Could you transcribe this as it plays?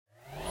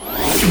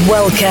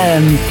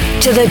Welcome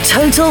to the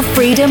Total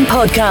Freedom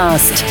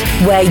Podcast,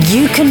 where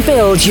you can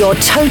build your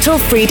total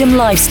freedom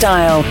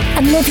lifestyle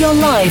and live your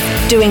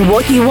life doing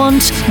what you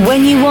want,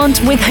 when you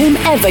want, with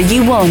whomever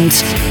you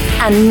want.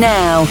 And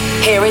now,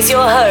 here is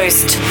your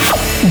host,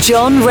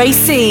 John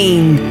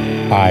Racine.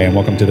 Hi, and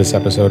welcome to this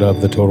episode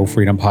of the Total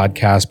Freedom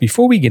Podcast.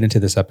 Before we get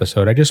into this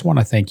episode, I just want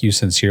to thank you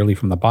sincerely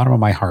from the bottom of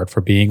my heart for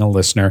being a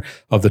listener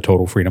of the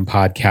Total Freedom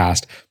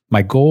Podcast.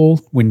 My goal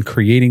when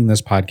creating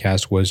this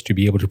podcast was to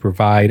be able to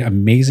provide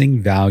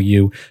amazing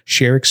value,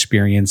 share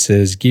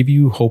experiences, give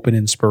you hope and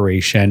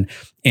inspiration,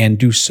 and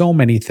do so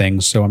many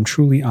things. So I'm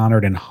truly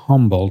honored and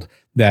humbled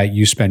that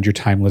you spend your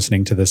time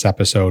listening to this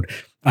episode.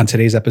 On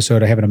today's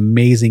episode, I have an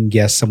amazing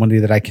guest, somebody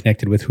that I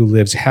connected with who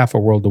lives half a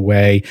world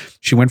away.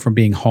 She went from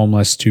being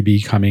homeless to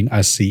becoming a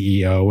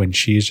CEO, and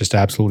she's just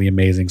absolutely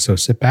amazing. So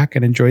sit back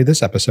and enjoy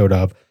this episode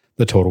of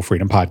the Total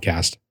Freedom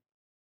Podcast.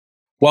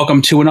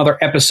 Welcome to another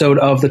episode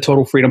of the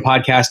Total Freedom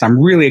Podcast.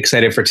 I'm really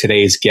excited for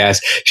today's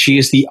guest. She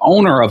is the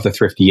owner of The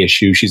Thrifty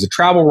Issue. She's a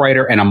travel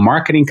writer and a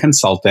marketing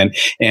consultant,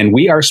 and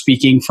we are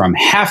speaking from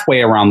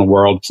halfway around the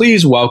world.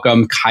 Please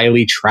welcome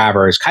Kylie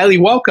Travers. Kylie,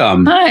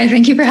 welcome. Hi,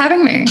 thank you for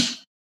having me.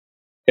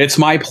 It's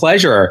my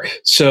pleasure.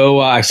 So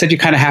I said you're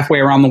kind of halfway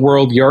around the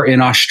world. You're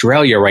in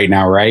Australia right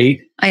now, right?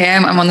 I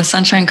am. I'm on the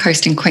Sunshine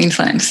Coast in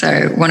Queensland,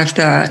 so one of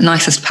the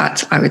nicest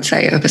parts, I would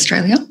say, of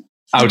Australia.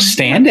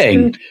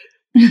 Outstanding.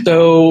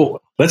 So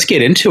let's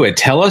get into it.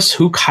 Tell us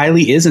who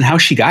Kylie is and how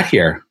she got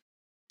here.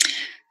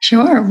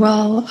 Sure.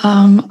 Well,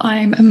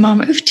 I'm a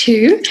mum of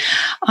two.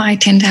 I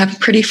tend to have a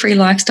pretty free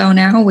lifestyle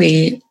now.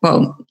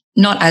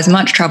 Not as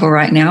much travel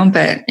right now,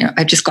 but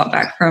I just got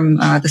back from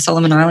the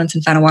Solomon Islands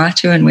in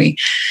Vanuatu, and we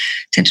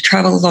tend to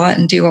travel a lot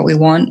and do what we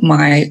want.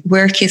 My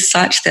work is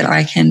such that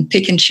I can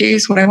pick and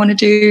choose what I want to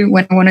do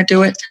when I want to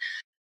do it,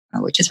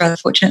 which is rather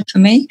fortunate for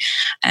me.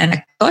 And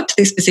I got to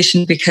this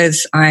position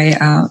because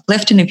I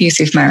left an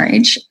abusive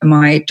marriage.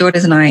 My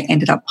daughters and I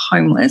ended up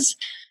homeless.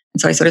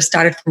 And so I sort of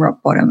started from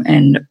rock bottom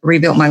and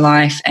rebuilt my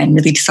life and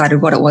really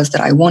decided what it was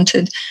that I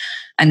wanted,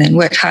 and then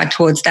worked hard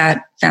towards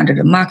that, founded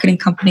a marketing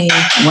company,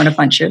 won a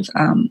bunch of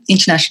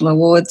international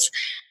awards,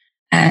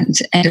 and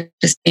ended up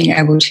just being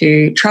able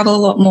to travel a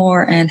lot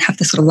more and have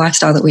the sort of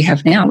lifestyle that we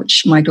have now,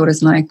 which my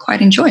daughters and I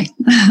quite enjoy.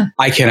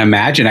 I can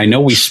imagine. I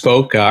know we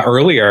spoke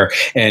earlier,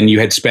 and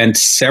you had spent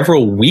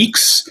several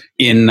weeks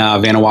in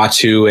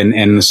Vanuatu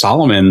and the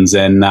Solomons,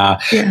 and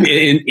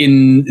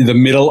in the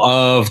middle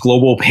of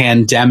global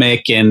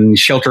pandemic and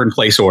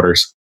shelter-in-place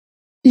orders.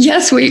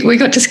 Yes, we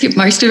got to skip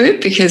most of it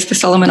because the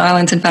Solomon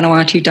Islands and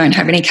Vanuatu don't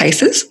have any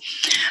cases.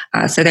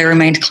 So they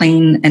remained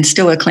clean and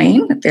still are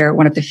clean. They're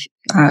one of the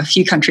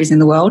few countries in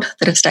the world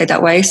that have stayed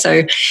that way.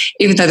 So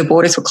even though the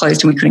borders were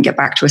closed and we couldn't get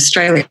back to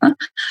Australia,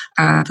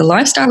 the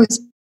lifestyle was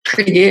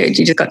pretty good.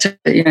 You just got to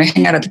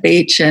hang out at the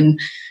beach and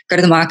go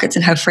to the markets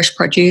and have fresh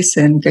produce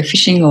and go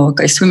fishing or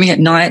go swimming at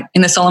night.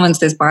 In the Solomons,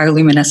 there's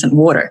bioluminescent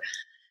water.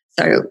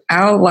 So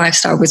our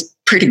lifestyle was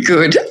pretty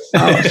good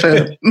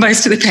for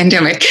most of the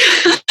pandemic.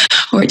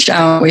 Which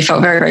we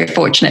felt very, very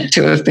fortunate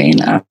to have been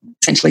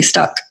essentially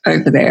stuck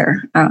over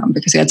there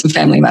because we had some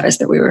family matters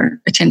that we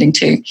were attending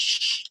to.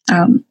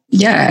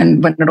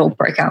 And when it all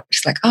broke out, we're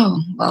just like,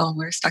 oh, well,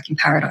 we're stuck in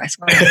paradise.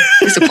 What a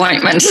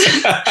disappointment.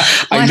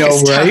 I know,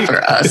 is right? Tough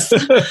for us.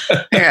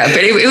 Yeah,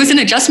 but it was an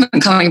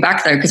adjustment coming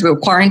back, though, because we were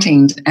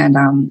quarantined and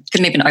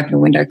couldn't even open a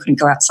window, couldn't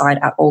go outside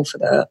at all for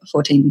the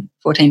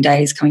 14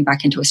 days coming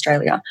back into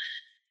Australia.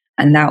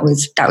 And that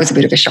was a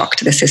bit of a shock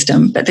to the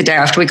system. But the day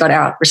after we got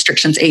out,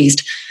 restrictions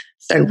eased.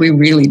 So we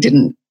really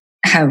didn't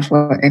have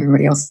what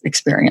everybody else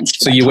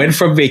experienced. So you went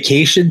from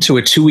vacation to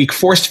a 2-week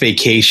forced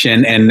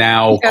vacation and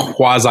now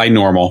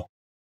quasi-normal.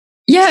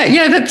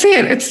 Yeah, that's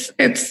it.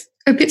 It's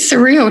a bit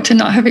surreal to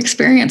not have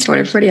experienced what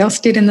everybody else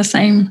did in the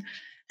same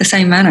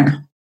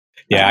manner.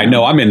 Yeah, I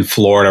know. I'm in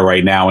Florida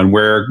right now, and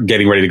we're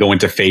getting ready to go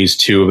into phase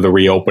 2 of the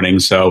reopening.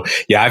 So,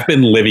 yeah, I've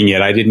been living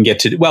it. I didn't get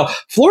to... Well,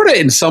 Florida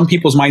in some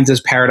people's minds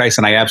is paradise,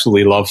 and I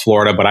absolutely love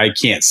Florida, but I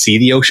can't see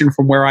the ocean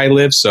from where I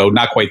live, so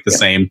not quite the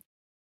same.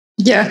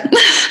 Yeah,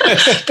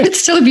 but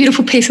it's still a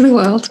beautiful piece of the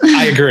world.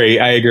 I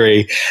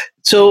agree.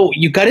 So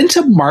you got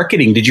into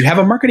marketing. Did you have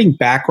a marketing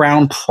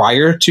background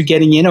prior to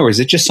getting in, or is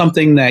it just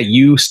something that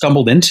you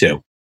stumbled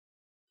into?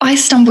 I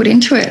stumbled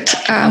into it.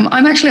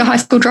 I'm actually a high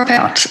school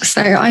dropout,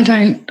 so I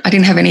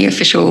didn't have any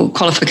official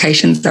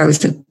qualifications. I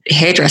was a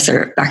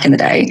hairdresser back in the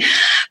day,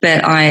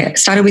 but I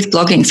started with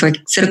blogging. So I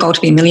set a goal to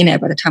be a millionaire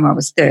by the time I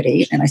was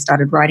 30, and I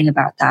started writing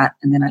about that.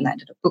 And then I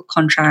landed a book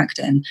contract,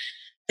 and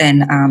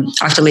then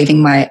after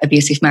leaving my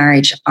abusive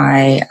marriage,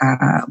 I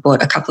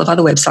bought a couple of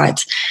other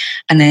websites.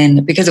 And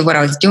then because of what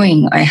I was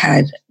doing, I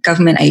had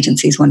government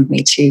agencies wanted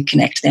me to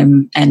connect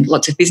them, and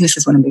lots of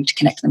businesses wanted me to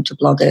connect them to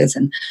bloggers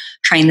and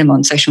train them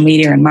on social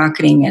media and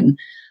marketing. And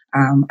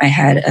I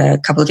had a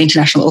couple of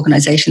international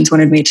organizations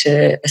wanted me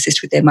to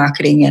assist with their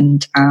marketing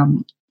and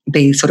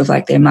be sort of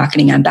like their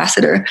marketing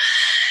ambassador.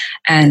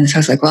 And so I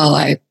was like, well,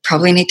 I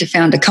probably need to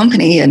found a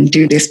company and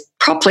do this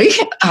properly.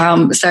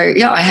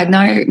 I had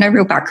no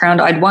real background.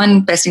 I'd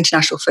won Best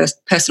International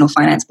First Personal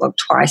Finance blog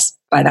twice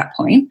by that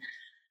point.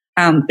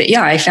 But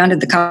yeah, I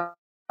founded the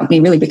company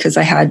really because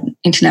I had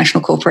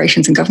international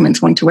corporations and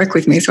governments wanting to work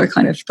with me. So I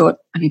kind of thought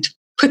I need to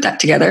put that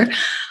together.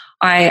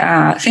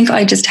 I think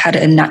I just had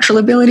a natural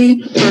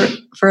ability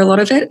for a lot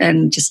of it,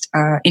 and just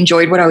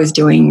enjoyed what I was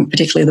doing,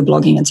 particularly the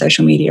blogging and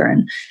social media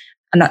and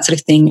that sort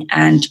of thing.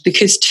 And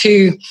because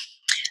too,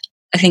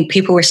 I think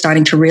people were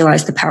starting to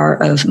realize the power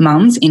of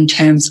mums in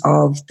terms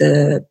of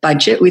the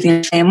budget within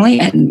a family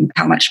and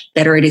how much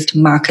better it is to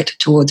market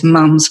towards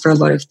mums for a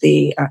lot of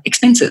the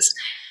expenses.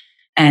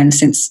 And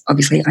since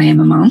obviously I am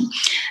a mum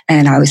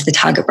and I was the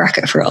target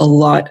bracket for a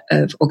lot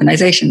of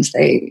organizations,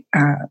 they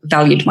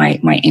valued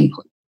my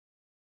input.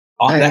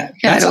 Oh,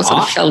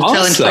 that's fell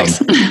into place.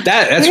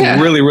 That's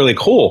really, really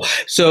cool.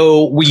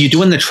 So were you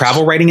doing the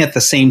travel writing at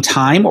the same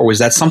time, or was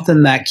that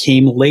something that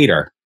came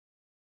later?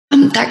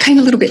 That came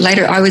a little bit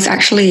later. I was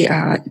actually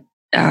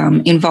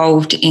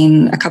involved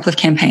in a couple of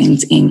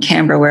campaigns in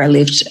Canberra where I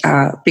lived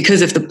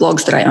because of the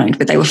blogs that I owned,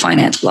 but they were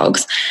finance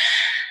blogs.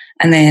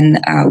 And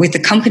then with the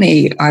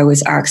company, I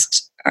was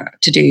asked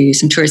to do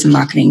some tourism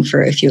marketing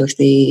for a few of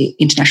the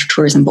international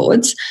tourism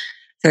boards.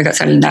 So I got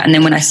started in that. And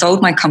then when I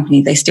sold my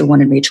company, they still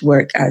wanted me to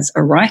work as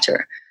a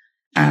writer.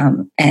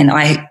 And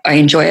I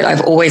enjoy it.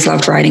 I've always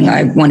loved writing.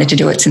 I wanted to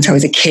do it since I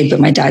was a kid, but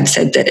my dad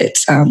said that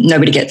it's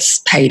nobody gets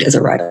paid as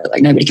a writer.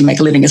 Like nobody can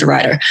make a living as a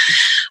writer.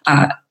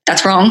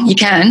 That's wrong. You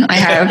can. I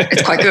have.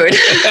 It's quite good.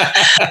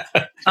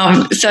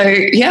 So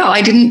yeah,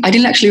 I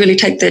didn't actually really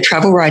take the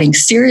travel writing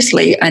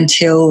seriously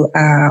until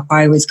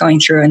I was going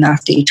through a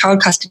nasty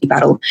child custody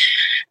battle,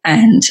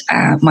 and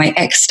my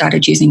ex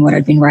started using what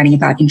I'd been writing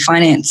about in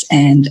finance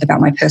and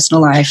about my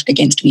personal life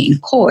against me in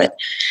court.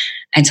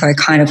 And so I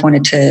kind of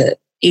wanted to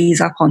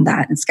ease up on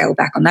that and scale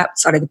back on that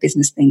side of the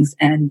business things.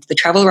 And the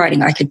travel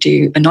writing I could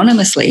do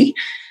anonymously,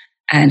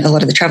 and a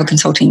lot of the travel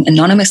consulting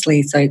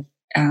anonymously. So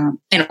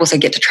and also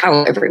get to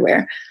travel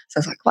everywhere. So I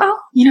was like,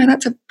 well,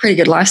 that's a pretty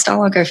good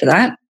lifestyle. I'll go for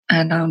that.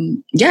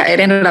 And it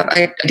ended up,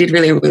 I did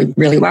really, really,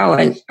 really well.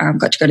 I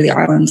got to go to the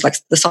islands, like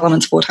the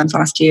Solomons 4 times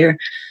last year,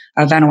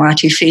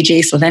 Vanuatu,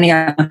 Fiji,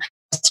 Slovenia,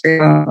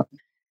 Austria,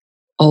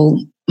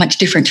 all much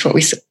different to what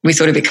we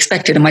sort of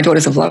expected. And my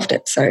daughters have loved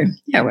it. So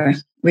yeah,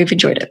 we've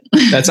enjoyed it.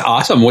 That's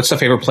awesome. What's the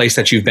favorite place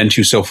that you've been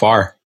to so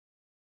far?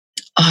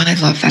 Oh,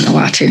 I love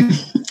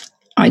Vanuatu.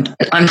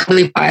 I'm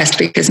probably biased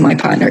because my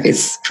partner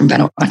is from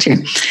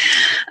Vanuatu.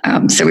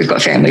 So we've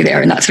got family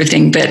there and that sort of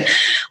thing. But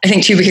I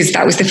think too, because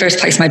that was the first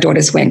place my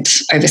daughters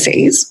went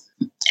overseas.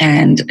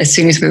 And as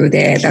soon as we were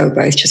there, they were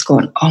both just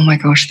going, oh my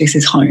gosh, this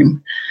is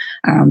home.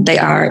 They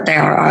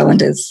are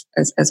islanders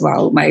as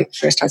well. My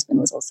first husband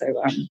was also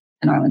an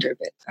islander,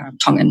 but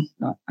Tongan,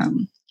 not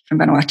from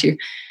Vanuatu.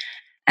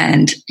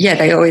 And yeah,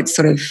 they always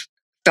sort of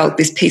felt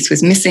this piece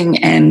was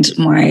missing. And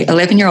my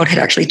 11-year-old had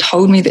actually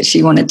told me that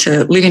she wanted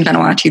to live in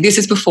Vanuatu. This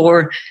is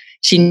before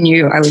she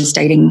knew I was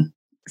dating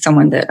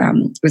someone that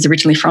was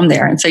originally from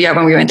there. And so, yeah,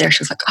 when we went there,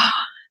 she was like, oh,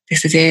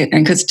 this is it.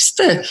 And because just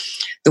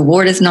the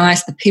water's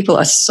nice, the people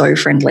are so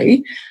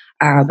friendly.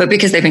 But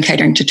because they've been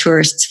catering to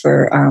tourists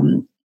for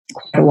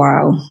quite a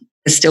while,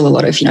 there's still a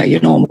lot of,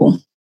 your normal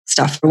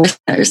stuff for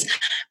Westerners.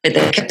 But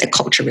they kept their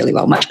culture really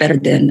well, much better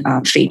than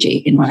Fiji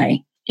in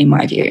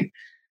my view.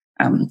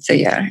 So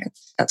yeah,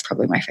 that's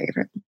probably my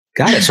favorite.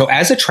 Got it. So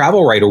as a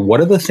travel writer,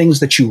 what are the things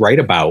that you write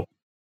about?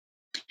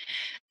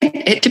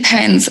 It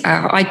depends.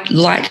 I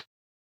like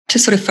to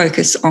sort of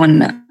focus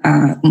on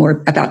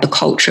more about the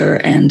culture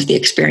and the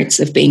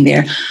experience of being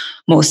there,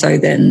 more so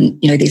than,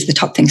 these are the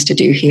top things to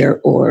do here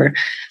or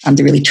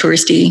the really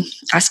touristy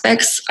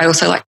aspects. I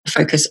also like to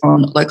focus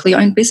on locally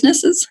owned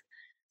businesses.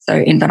 So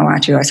in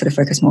Vanuatu, I sort of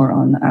focus more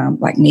on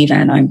like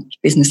Nivan-owned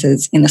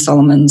businesses. In the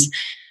Solomons,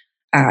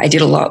 I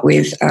did a lot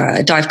with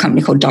a dive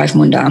company called Dive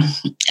Munda,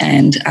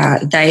 and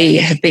they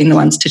have been the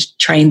ones to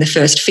train the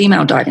first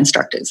female dive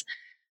instructors.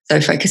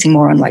 So focusing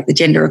more on like the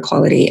gender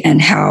equality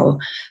and how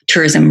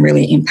tourism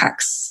really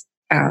impacts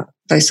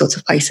those sorts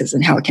of places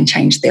and how it can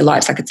change their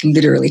lives. Like it's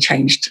literally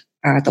changed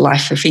the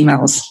life for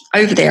females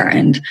over there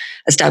and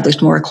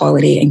established more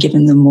equality and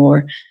given them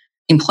more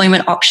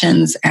employment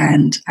options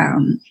and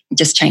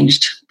just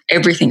changed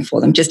everything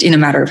for them just in a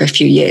matter of a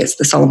few years.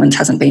 The Solomons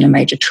hasn't been a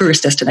major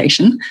tourist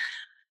destination.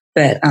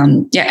 But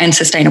and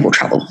sustainable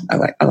travel.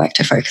 I like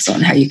to focus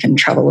on how you can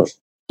travel,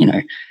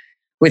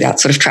 without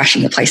sort of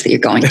trashing the place that you're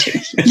going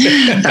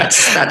to.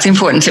 That's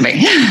important to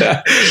me.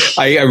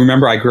 I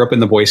remember I grew up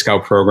in the Boy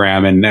Scout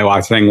program, and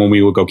our thing when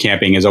we would go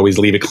camping is always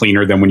leave it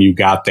cleaner than when you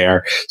got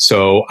there.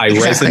 So I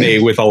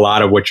resonate with a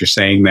lot of what you're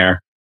saying there.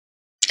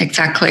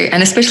 Exactly,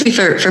 and especially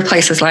for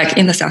places like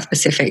in the South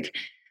Pacific,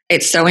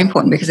 it's so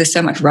important because there's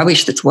so much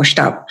rubbish that's washed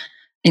up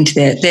into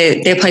there.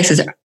 Their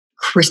places are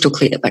crystal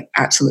clear, like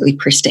absolutely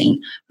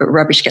pristine, but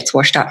rubbish gets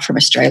washed up from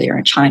Australia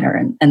and China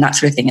and that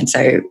sort of thing. And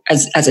so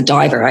as a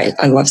diver,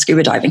 I love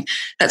scuba diving.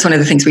 That's one of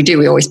the things we do.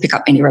 We always pick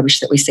up any rubbish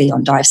that we see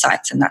on dive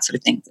sites and that sort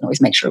of thing and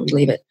always make sure we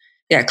leave it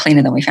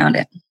cleaner than we found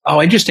it.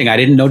 Oh, interesting. I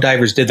didn't know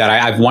divers did that.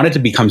 I've wanted to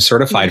become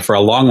certified for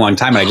a long, long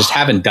time, and I just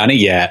haven't done it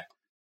yet.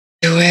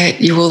 Do it.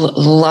 You will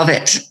love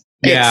it.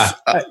 Yeah.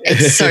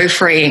 It's so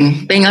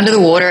freeing. Being under the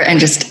water and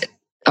just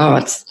Oh,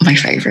 it's my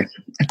favorite.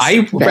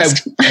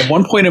 At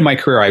one point in my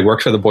career, I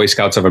worked for the Boy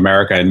Scouts of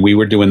America, and we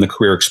were doing the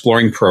career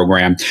exploring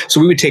program.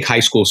 So we would take high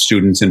school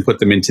students and put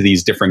them into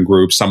these different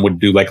groups. Some would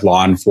do like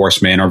law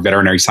enforcement or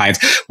veterinary science.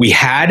 We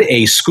had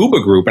a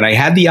scuba group, and I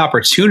had the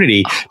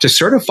opportunity to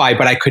certify,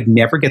 but I could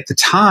never get the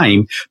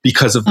time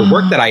because of the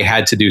work that I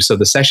had to do. So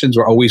the sessions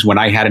were always when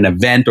I had an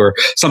event or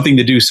something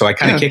to do. So I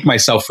kind of kicked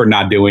myself for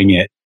not doing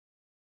it.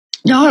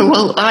 No,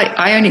 well,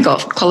 I only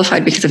got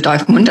qualified because of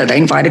Dive Mundo. They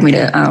invited me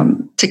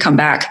to come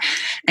back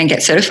and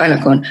get certified.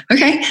 I'm going,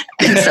 okay.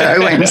 And so I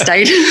went and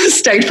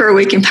stayed for a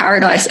week in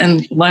paradise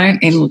and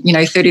learned in,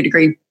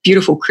 30-degree,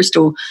 beautiful,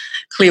 crystal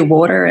clear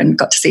water, and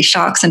got to see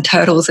sharks and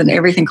turtles and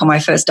everything on my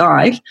first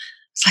dive.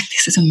 It's like,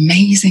 this is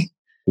amazing.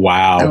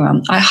 Wow.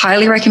 So I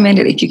highly recommend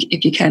it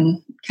if you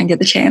can get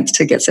the chance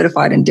to get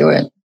certified and do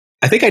it.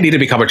 I think I need to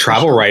become a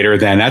travel writer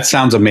then. That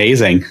sounds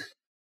amazing.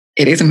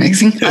 It is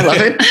amazing. I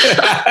love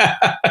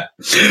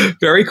it.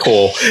 Very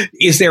cool.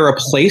 Is there a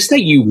place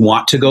that you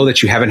want to go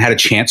that you haven't had a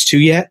chance to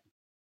yet?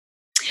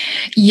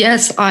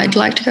 Yes, I'd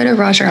like to go to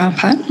Raja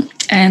Ampat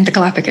and the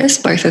Galapagos.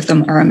 Both of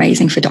them are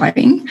amazing for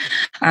diving.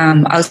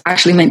 I was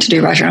actually meant to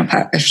do Raja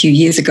Ampat a few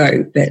years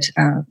ago, but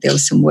there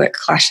was some work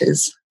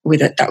clashes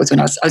with it. That was when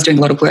I was doing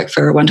a lot of work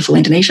for Wonderful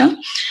Indonesia.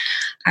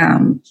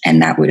 And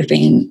that would have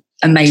been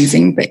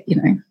amazing, but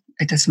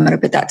it doesn't matter.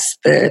 But that's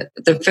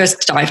the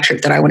first dive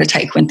trip that I want to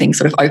take when things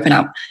sort of open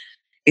up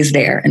is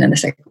there. And then the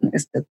second one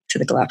is to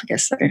the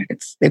Galapagos. So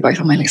they're both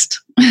on my list.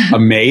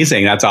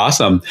 Amazing. That's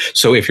awesome.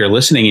 So if you're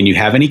listening and you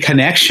have any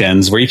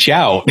connections, reach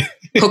out.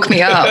 Hook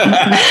me up.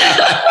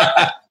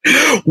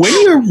 When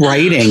you're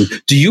writing,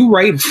 do you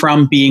write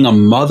from being a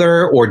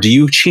mother, or do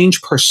you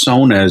change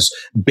personas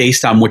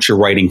based on what you're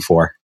writing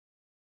for?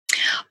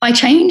 I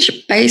change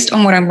based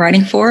on what I'm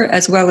writing for,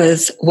 as well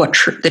as what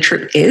the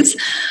trip is.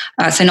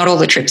 So not all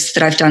the trips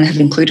that I've done have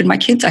included my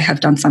kids. I have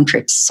done some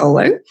trips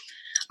solo.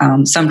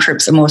 Some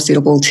trips are more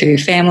suitable to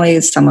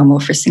families. Some are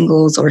more for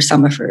singles, or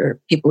some are for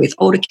people with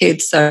older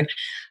kids. So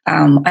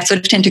I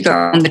sort of tend to go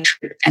on the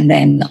trip, and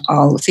then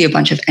I'll see a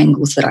bunch of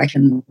angles that I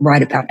can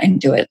write about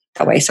and do it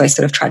that way. So I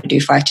sort of try to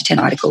do 5 to 10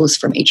 articles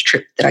from each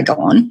trip that I go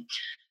on,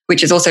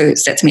 which is also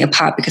sets me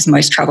apart because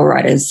most travel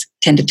writers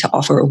tended to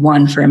offer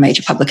one for a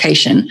major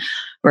publication,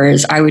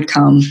 whereas I would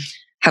come,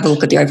 have a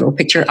look at the overall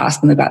picture, ask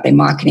them about their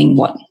marketing,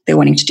 what they're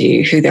wanting to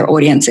do, who their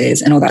audience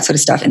is, and all that sort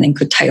of stuff, and then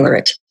could tailor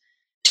it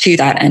to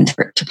that and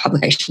to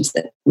publications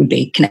that would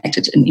be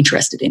connected and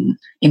interested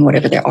in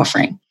whatever they're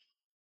offering.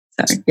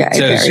 So, yeah.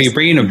 So you're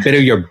bringing a bit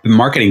of your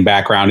marketing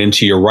background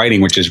into your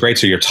writing, which is great.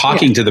 So you're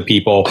talking to the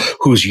people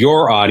who's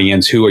your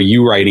audience, who are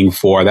you writing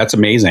for? That's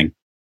amazing.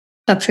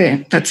 That's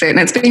it. And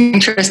it's been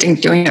interesting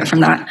doing it from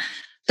that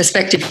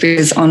perspective,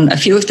 because on a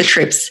few of the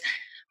trips,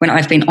 when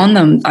I've been on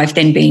them, I've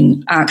then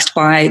been asked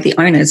by the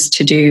owners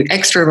to do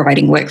extra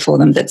writing work for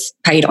them that's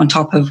paid on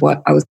top of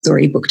what I was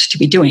already booked to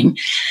be doing.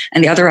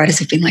 And the other writers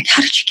have been like,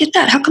 how did you get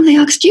that? How come they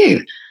asked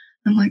you?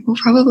 I'm like, well,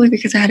 probably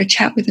because I had a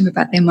chat with them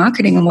about their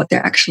marketing and what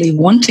they're actually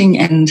wanting.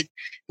 And,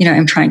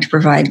 I'm trying to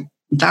provide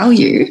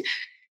value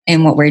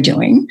in what we're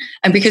doing.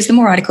 And because the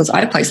more articles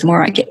I place, the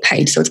more I get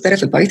paid. So it's better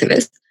for both of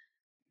us.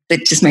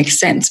 It just makes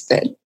sense.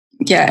 But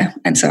yeah.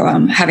 And so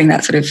having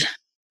that sort of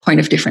point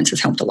of difference has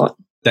helped a lot.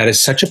 That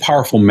is such a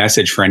powerful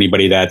message for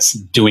anybody that's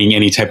doing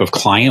any type of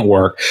client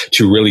work,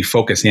 to really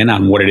focus in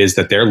on what it is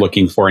that they're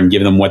looking for and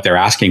give them what they're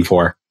asking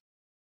for.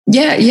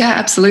 Yeah,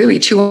 absolutely.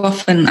 Too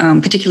often,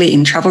 particularly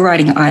in travel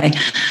writing, I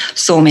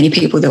saw many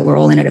people that were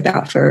all in it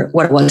about for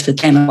what it was for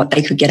them and what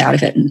they could get out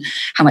of it and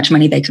how much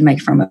money they could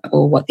make from it,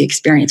 or what the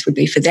experience would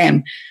be for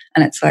them.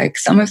 And it's like,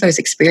 some of those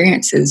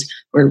experiences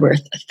were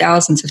worth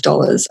thousands of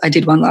dollars. I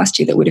did one last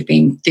year that would have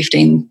been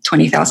 $15,000,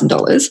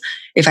 $20,000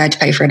 if I had to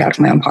pay for it out of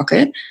my own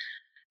pocket.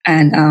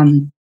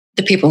 And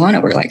the people on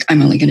it were like,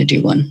 I'm only going to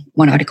do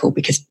one article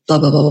because blah,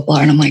 blah, blah, blah, blah.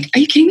 And I'm like, are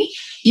you kidding me?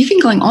 You've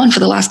been going on for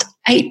the last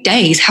 8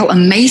 days, how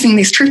amazing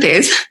this trip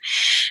is.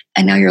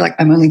 And now you're like,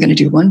 I'm only going to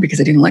do one because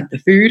I didn't like the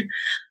food.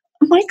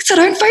 I'm like, so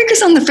don't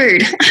focus on the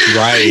food.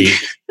 Right.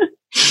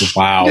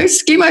 Wow. No,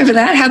 skim over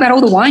that. How about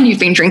all the wine you've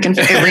been drinking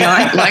for every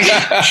night? Like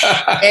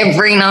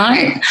every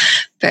night.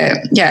 But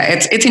yeah,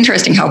 it's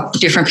interesting how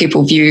different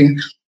people view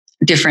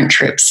different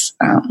trips.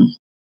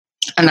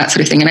 And that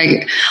sort of thing.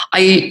 And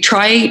I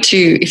try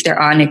to, if there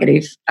are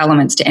negative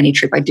elements to any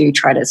trip, I do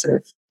try to sort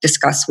of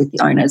discuss with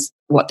the owners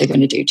what they're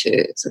going to do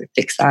to sort of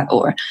fix that.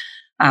 Or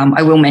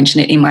I will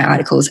mention it in my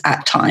articles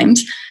at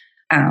times.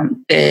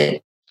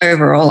 But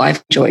overall,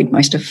 I've enjoyed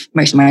most of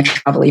my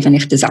travel, even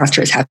if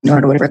disaster has happened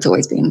or whatever. It's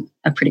always been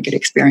a pretty good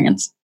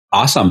experience.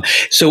 Awesome.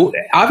 So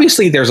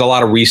obviously there's a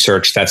lot of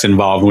research that's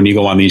involved when you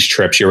go on these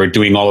trips. You're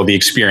doing all of the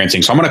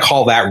experiencing. So I'm going to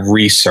call that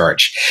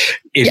research.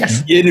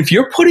 If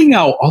you're putting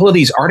out all of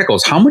these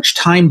articles, how much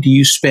time do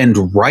you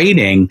spend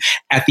writing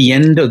at the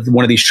end of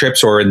one of these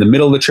trips, or in the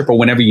middle of the trip, or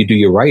whenever you do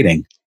your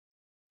writing?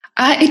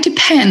 It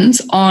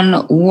depends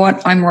on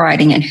what I'm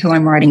writing and who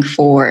I'm writing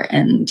for,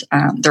 and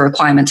the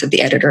requirements of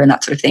the editor and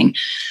that sort of thing.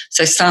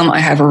 So some I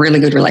have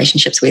really good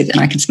relationships with, and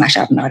I can smash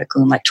out an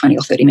article in like 20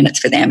 or 30 minutes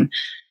for them.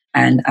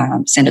 and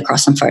send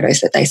across some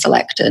photos that they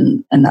select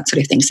and that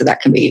sort of thing. So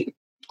that can be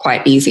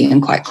quite easy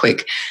and quite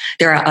quick.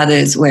 There are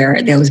others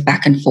where there was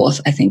back and forth,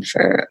 I think,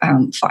 for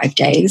 5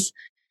 days.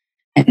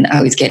 And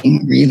I was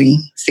getting really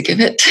sick of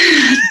it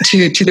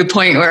to the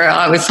point where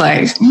I was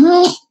like,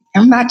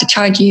 I'm about to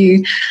charge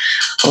you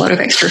a lot of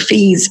extra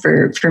fees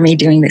for me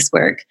doing this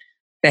work.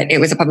 But it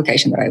was a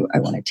publication that I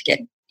wanted to get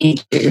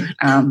into.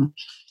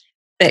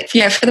 But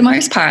yeah, for the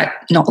most part,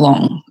 not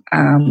long.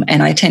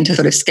 And I tend to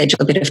sort of schedule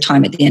a bit of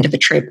time at the end of a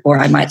trip, or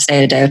I might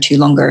stay a day or two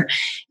longer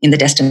in the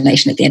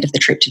destination at the end of the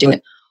trip to do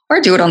it, or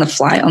do it on the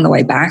flight on the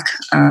way back.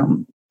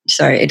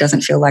 So it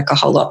doesn't feel like a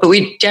whole lot. But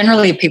we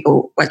generally,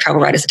 people like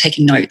travel writers are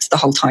taking notes the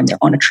whole time they're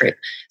on a trip.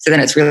 So then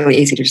it's really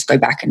easy to just go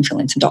back and fill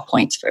in some dot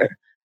points for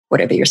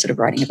whatever you're sort of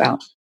writing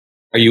about.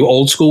 Are you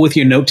old school with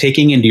your note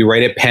taking, and do you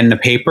write it pen to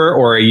paper,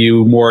 or are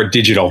you more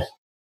digital?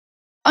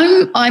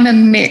 I'm a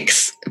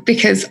mix,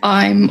 because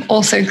I'm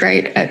also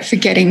great at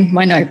forgetting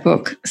my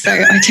notebook. So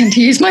I tend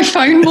to use my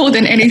phone more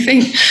than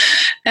anything.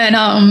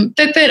 And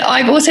but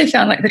I've also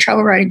found like the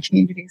travel writing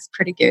community is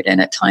pretty good. And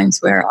at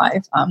times where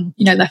I've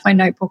left my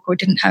notebook or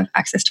didn't have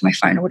access to my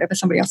phone or whatever,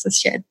 somebody else has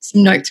shared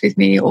some notes with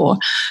me, or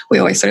we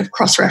always sort of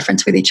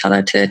cross-reference with each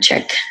other to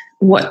check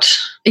what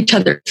each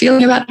other are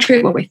feeling about the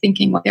trip, what we're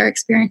thinking, what their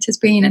experience has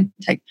been, and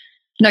take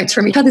notes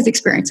from each other's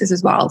experiences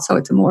as well. So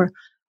it's a more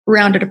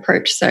rounded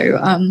approach. So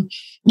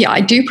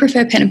I do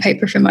prefer pen and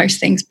paper for most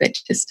things, but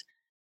just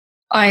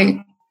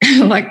I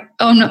like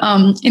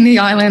on in the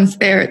islands,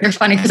 they're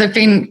funny because I've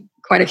been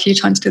quite a few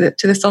times to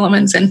the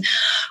Solomons, and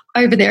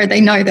over there they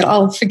know that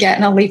I'll forget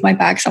and I'll leave my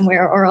bag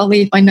somewhere, or I'll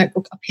leave my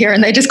notebook up here,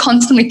 and they're just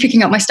constantly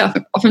picking up my stuff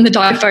from the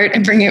dive boat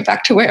and bringing it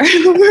back to where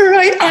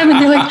I am,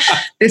 and they're like,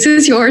 this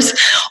is yours.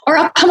 Or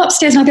I'll come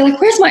upstairs and I'll be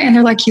like, where's my, and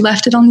they're like, you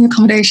left it on the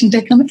accommodation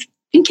deck. And I'm like,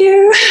 thank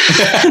you.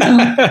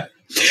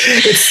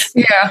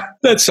 Yeah,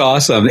 that's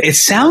awesome. It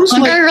sounds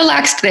I'm very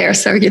relaxed there,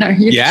 so you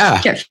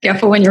get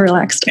careful when you're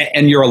relaxed.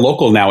 And you're a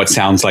local now. It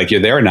sounds like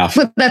you're there enough.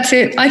 Well, that's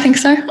it. I think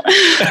so.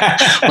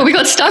 Well, we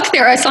got stuck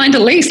there. I signed a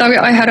lease.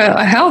 I had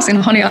a house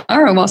in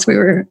Honiara whilst we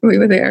were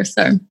there.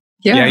 So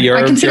yeah,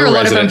 I consider a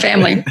lot of them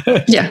family.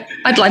 Yeah,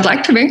 I'd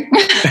like to be.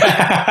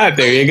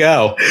 There you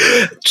go.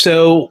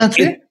 So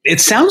it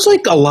sounds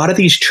like a lot of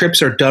these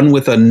trips are done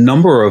with a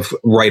number of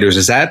writers.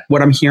 Is that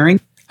what I'm hearing?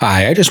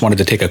 Hi, I just wanted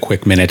to take a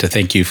quick minute to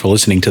thank you for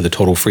listening to the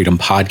Total Freedom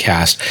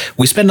Podcast.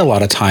 We spend a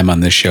lot of time on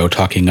this show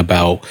talking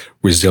about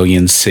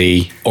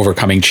resiliency,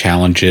 overcoming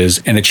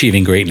challenges, and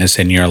achieving greatness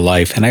in your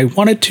life. And I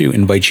wanted to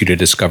invite you to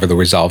discover the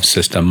Resolve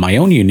System, my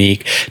own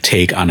unique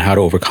take on how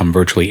to overcome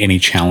virtually any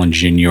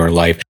challenge in your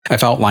life.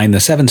 I've outlined the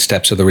 7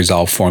 steps of the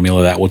Resolve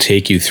formula that will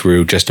take you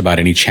through just about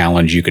any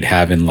challenge you could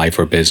have in life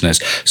or business.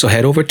 So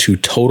head over to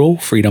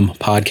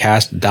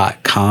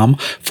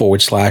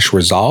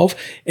totalfreedompodcast.com/resolve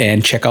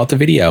and check out the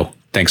video.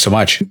 Thanks so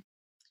much.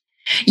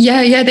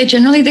 Yeah.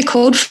 They're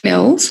called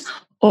FMILs,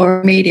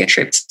 or media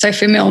trips. So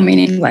FMIL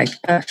meaning like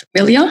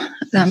familiar.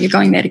 You're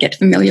going there to get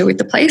familiar with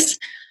the place.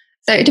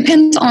 So it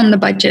depends on the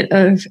budget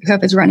of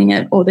whoever's running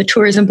it, or the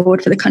tourism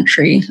board for the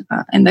country,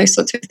 and those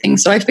sorts of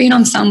things. So I've been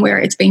on some where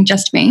it's been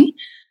just me,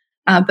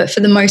 but for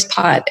the most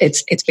part,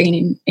 it's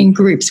been in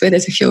groups where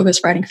there's a few of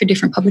us writing for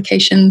different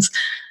publications.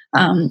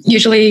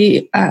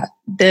 Usually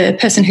the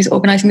person who's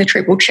organizing the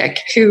trip will check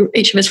who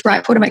each of us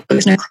write for to make sure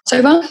there's no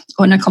crossover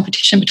or no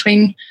competition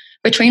between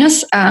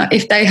us.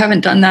 If they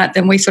haven't done that,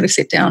 then we sort of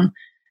sit down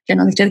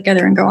generally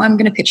together and go, I'm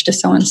going to pitch to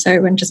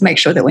so-and-so, and just make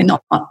sure that we're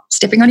not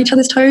stepping on each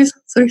other's toes,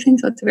 sort of thing.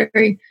 So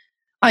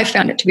I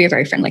found it to be a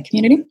very friendly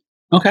community.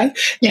 Okay.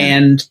 Yeah.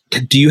 And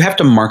do you have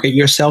to market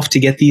yourself to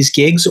get these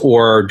gigs,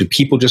 or do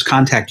people just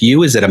contact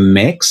you? Is it a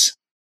mix?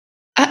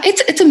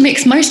 It's a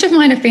mix. Most of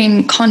mine have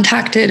been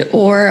contacted,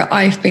 or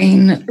I've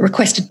been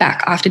requested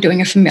back after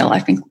doing a FMIL.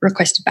 I've been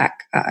requested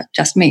back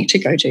just me to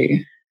go do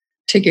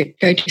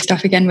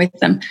stuff again with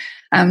them.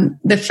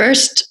 The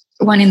first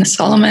one in the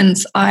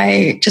Solomons,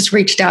 I just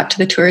reached out to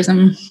the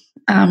tourism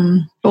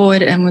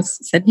board and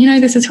said,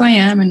 this is who I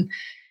am, and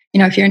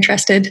if you're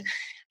interested.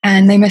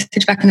 And they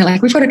messaged back and they're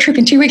like, we've got a trip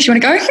in 2 weeks. You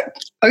want to go?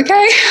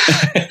 Okay.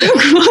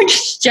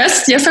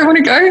 Yes, I want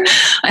to go.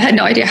 I had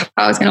no idea how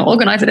I was going to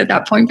organize it at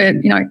that point,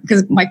 but,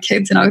 because my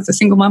kids, and I was a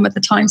single mom at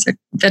the time,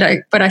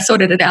 but I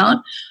sorted it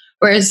out.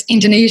 Whereas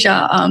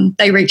Indonesia,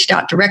 they reached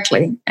out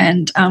directly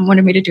and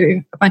wanted me to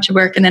do a bunch of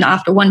work. And then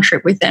after one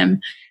trip with them,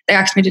 they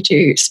asked me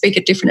to speak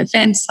at different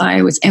events.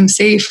 I was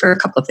MC for a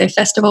couple of their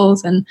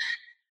festivals and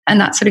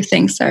that sort of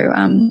thing. So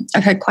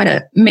I've had quite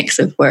a mix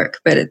of work,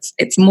 but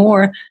it's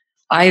more,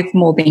 I've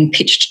more been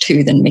pitched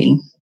to than me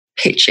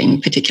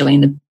pitching, particularly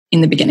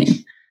in the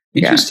beginning.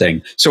 Interesting.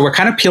 Yeah. So we're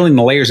kind of peeling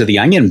the layers of the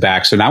onion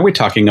back. So now we're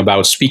talking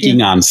about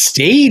speaking on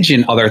stage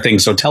and other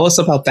things. So tell us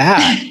about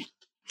that.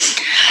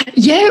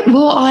 Yeah,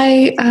 well,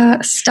 I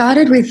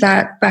started with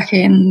that back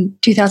in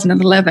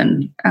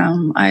 2011.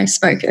 I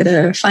spoke at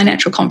a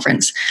financial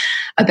conference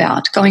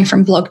about going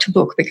from blog to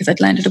book because I'd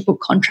landed a book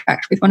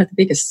contract with one of the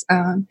biggest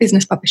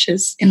business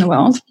publishers in the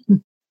world.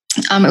 It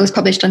was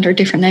published under a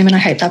different name, and I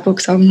hate that book,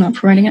 so I'm not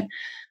promoting it.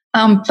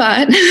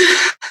 But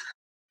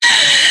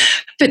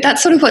but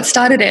that's sort of what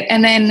started it.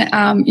 And then,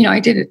 I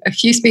did a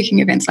few speaking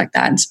events like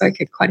that and spoke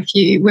at quite a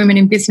few women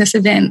in business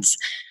events.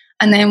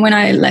 And then when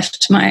I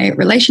left my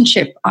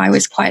relationship, I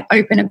was quite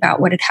open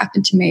about what had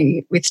happened to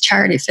me with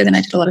charities. So then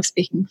I did a lot of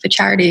speaking for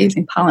charities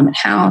in Parliament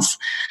House,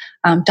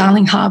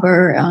 Darling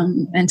Harbour,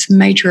 and some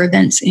major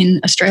events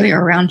in Australia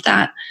around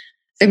that.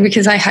 So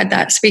because I had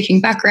that speaking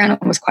background,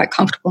 I was quite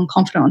comfortable and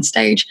confident on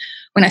stage.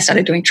 When I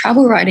started doing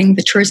travel writing,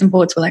 the tourism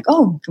boards were like,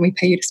 oh, can we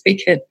pay you to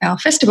speak at our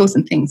festivals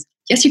and things?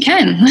 Yes, you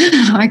can.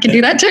 I can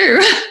do that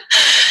too.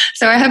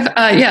 So I have,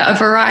 a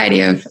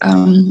variety of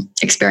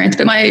experience.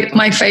 But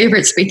my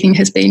favorite speaking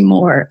has been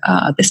more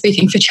the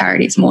speaking for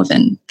charities more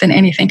than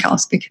anything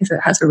else, because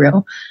it has a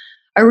real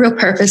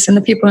purpose, and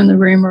the people in the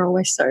room are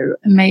always so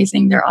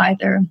amazing.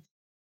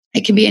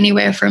 It can be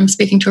anywhere from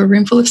speaking to a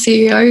room full of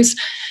CEOs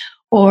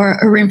or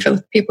a room full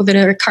of people that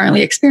are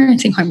currently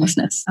experiencing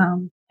homelessness.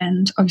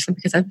 And obviously,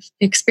 because I've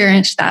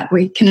experienced that,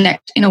 we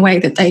connect in a way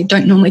that they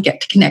don't normally get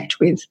to connect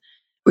with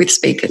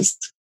speakers.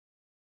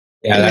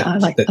 I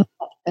like that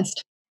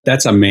best.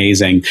 That's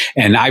amazing.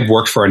 And I've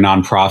worked for a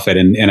nonprofit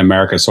in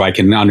America, so I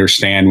can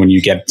understand when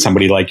you get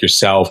somebody like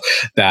yourself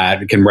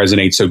that can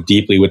resonate so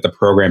deeply with the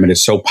program. It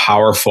is so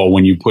powerful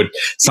when you put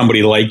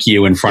somebody like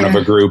you in front of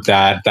a group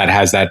that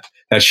has that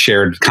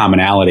shared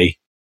commonality.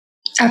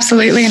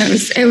 Absolutely. And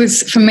it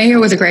was for me, it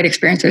was a great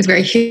experience. It was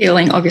very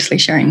healing, obviously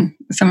sharing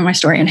some of my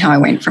story and how I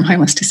went from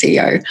homeless to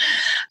CEO.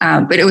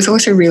 But it was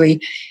also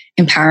really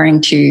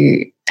empowering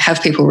to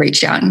have people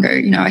reach out and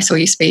go, I saw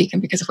you speak,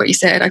 and because of what you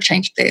said, I've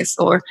changed this.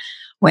 Or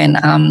when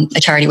a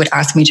charity would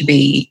ask me to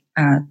be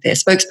their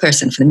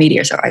spokesperson for the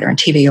media, so either on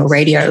TV or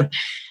radio.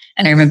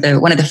 And I remember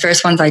one of the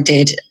first ones I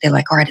did, they're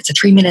like, all right, it's a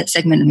 3-minute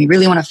segment and we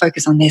really want to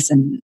focus on this.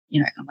 And,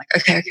 I'm like,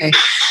 okay.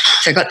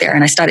 So I got there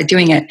and I started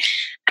doing it.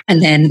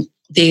 And then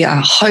the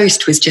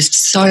host was just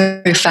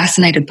so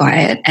fascinated by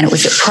it. And it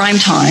was at prime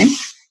time.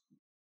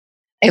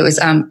 It was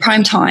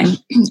prime time.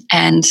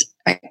 And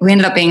we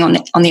ended up being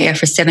on the air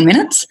for 7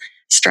 minutes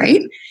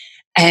straight.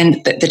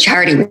 And the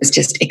charity was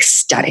just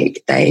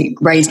ecstatic. They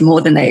raised more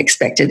than they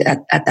expected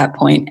at that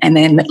point. And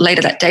then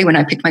later that day, when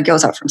I picked my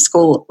girls up from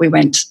school, we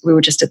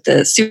were just at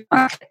the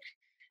supermarket,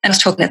 and I was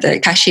talking to the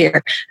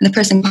cashier, and the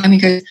person behind me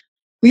goes,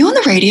 "Were you on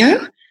the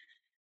radio?"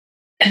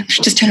 And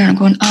she just turned around and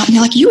going, and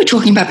they're like, "You were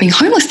talking about being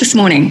homeless this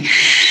morning." And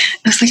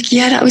I was like,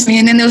 "Yeah, that was me."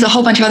 And then there was a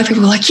whole bunch of other people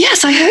who were like,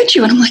 "Yes, I heard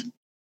you." And I'm like,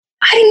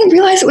 I didn't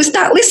realize it was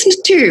that listened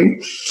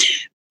to.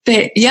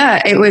 But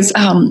yeah, it was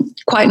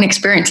quite an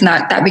experience, and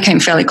that became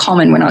fairly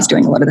common when I was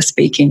doing a lot of the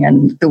speaking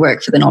and the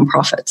work for the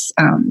nonprofits.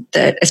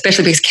 That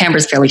especially because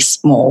Canberra's fairly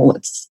small,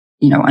 it's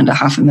under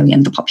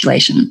 500,000 the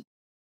population,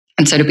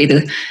 and so to be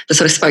the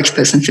sort of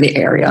spokesperson for the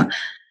area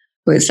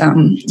was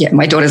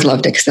my daughters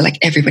loved it because they're like,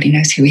 everybody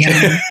knows who we are.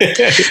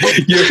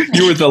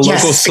 you were the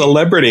local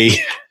celebrity.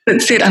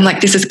 That's it. I'm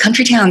like, this is a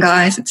country town,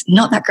 guys. It's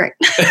not that great.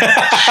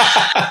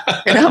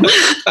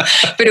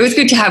 But it was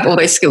good to have all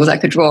those skills I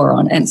could draw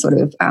on and sort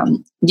of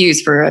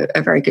use for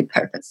a very good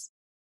purpose.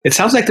 It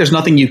sounds like there's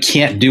nothing you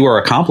can't do or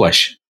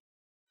accomplish.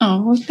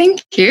 Oh, well,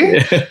 thank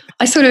you.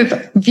 I sort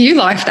of view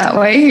life that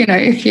way.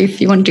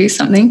 If you want to do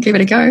something, give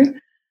it a go.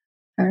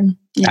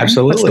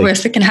 Absolutely. What's the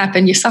worst that can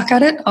happen? You suck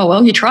at it? Oh,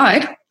 well, you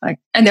tried.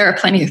 And there are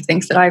plenty of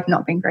things that I've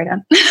not been great at.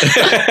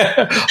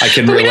 I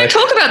can but relate. We don't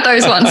talk about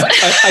those ones.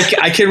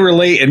 I can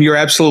relate, and you're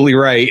absolutely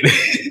right.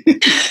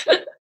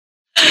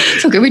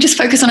 It's all good. We just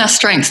focus on our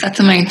strengths. That's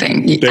the main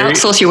thing. You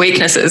outsource your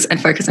weaknesses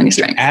and focus on your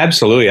strengths.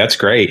 Absolutely. That's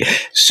great.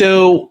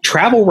 So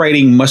travel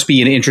writing must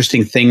be an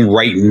interesting thing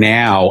right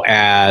now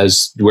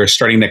as we're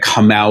starting to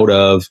come out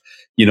of,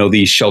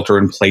 these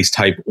shelter-in-place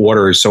type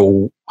orders.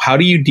 So how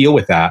do you deal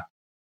with that?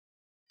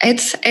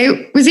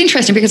 It was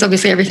interesting because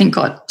obviously everything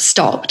got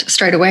stopped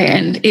straight away,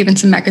 and even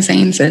some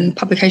magazines and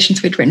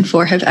publications we'd written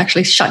for have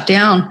actually shut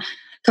down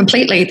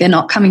completely. They're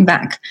not coming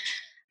back.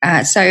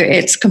 So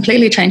it's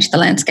completely changed the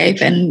landscape,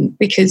 and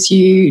because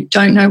you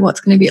don't know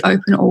what's going to be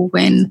open or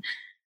when,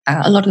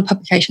 a lot of the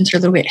publications are a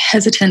little bit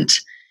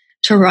hesitant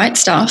to write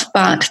stuff,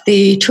 but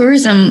the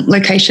tourism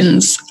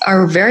locations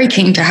are very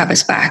keen to have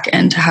us back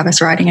and to have us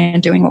writing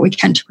and doing what we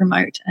can to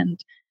promote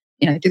and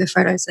do the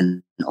photos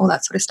and all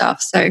that sort of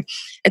stuff. So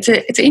it's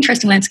an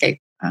interesting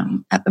landscape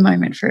at the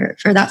moment for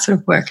that sort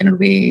of work, and it'll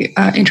be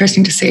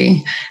interesting to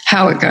see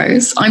how it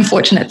goes. I'm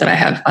fortunate that I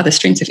have other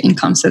streams of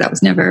income, so that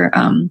was never,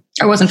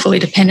 I wasn't fully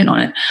dependent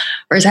on it.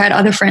 Whereas I had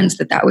other friends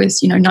that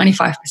was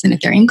 95% of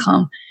their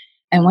income,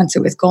 and once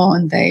it was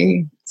gone,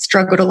 they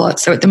struggled a lot.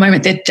 So at the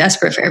moment, they're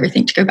desperate for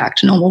everything to go back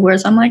to normal.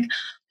 Whereas I'm like,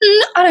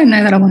 I don't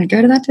know that I want to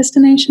go to that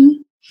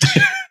destination.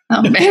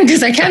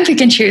 Because I can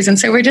pick and choose. And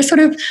so we're just sort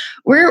of,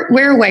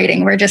 we're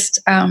waiting. We're just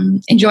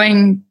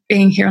enjoying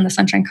being here on the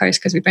Sunshine Coast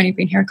because we've only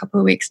been here a couple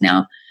of weeks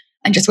now,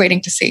 and just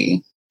waiting to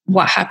see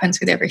what happens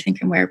with everything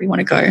and where we want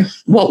to go.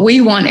 What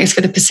we want is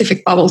for the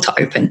Pacific bubble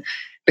to open,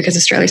 because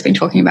Australia's been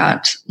talking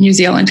about New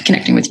Zealand,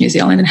 connecting with New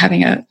Zealand and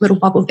having a little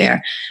bubble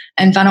there.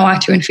 And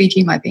Vanuatu and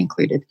Fiji might be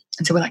included.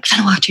 And so we're like,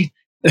 Vanuatu.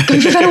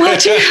 Go for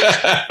Vanuatu.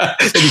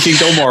 Then you can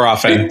go more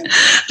often.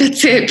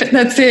 That's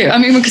it. I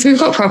mean, because we've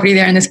got property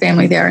there and there's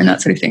family there and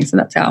that sort of thing. So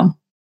that's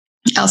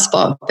our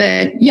spot.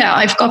 But yeah,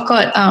 I've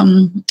got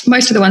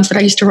most of the ones that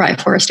I used to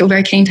write for are still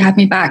very keen to have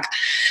me back.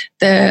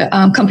 The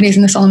companies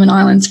in the Solomon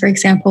Islands, for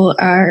example,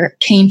 are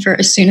keen for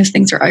as soon as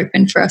things are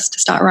open for us to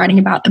start writing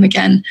about them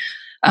again.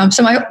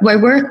 So my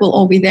work will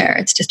all be there.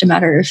 It's just a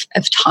matter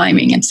of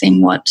timing and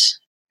seeing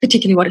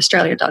particularly what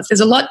Australia does. There's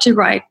a lot to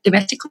write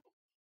domestically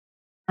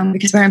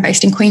because where I'm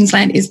based in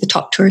Queensland is the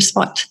top tourist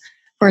spot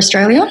for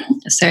Australia.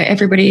 So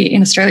everybody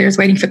in Australia is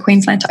waiting for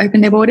Queensland to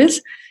open their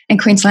borders.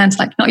 And Queensland's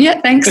like, not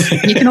yet, thanks.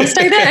 You can all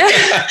stay there.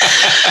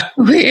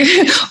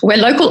 We're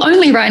local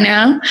only right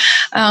now.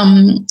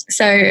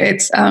 So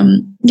it's,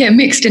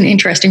 mixed and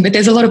interesting, but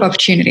there's a lot of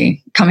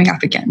opportunity coming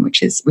up again,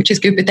 which is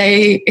good. But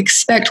they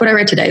expect, what I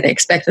read today, they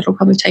expect it'll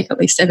probably take at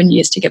least 7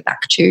 years to get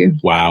back to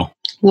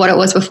what it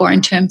was before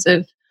in terms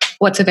of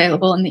what's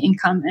available and the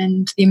income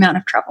and the amount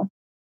of travel.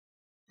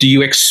 Do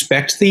you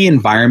expect the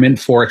environment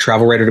for a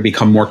travel writer to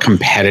become more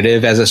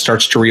competitive as it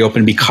starts to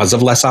reopen because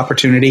of less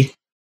opportunity?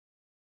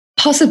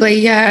 Possibly,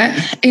 yeah.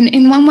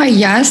 In one way,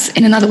 yes.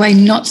 In another way,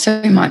 not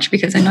so much,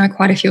 because I know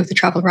quite a few of the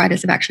travel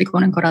writers have actually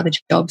gone and got other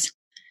jobs.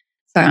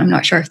 So I'm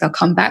not sure if they'll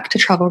come back to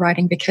travel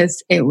writing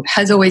because it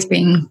has always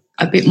been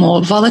a bit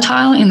more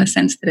volatile in the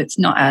sense that it's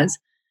not as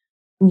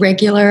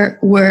regular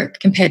work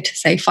compared to,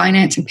 say,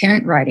 finance and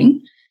parent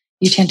writing.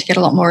 You tend to get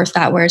a lot more of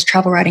that, whereas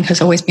travel writing has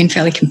always been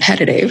fairly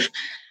competitive.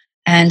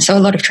 And so a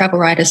lot of travel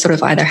writers sort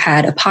of either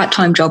had a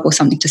part-time job or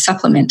something to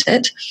supplement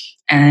it.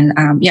 And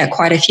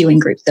quite a few in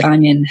groups that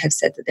I'm in have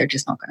said that they're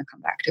just not going to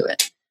come back to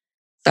it.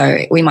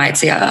 So we might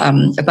see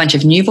a bunch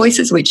of new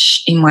voices,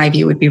 which in my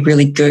view would be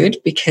really good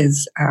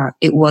because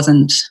it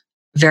wasn't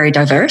very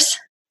diverse.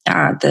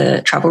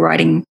 The travel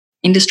writing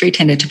industry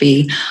tended to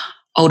be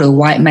older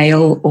white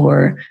male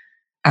or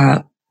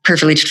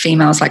privileged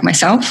females like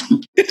myself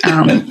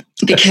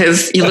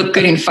because you look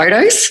good in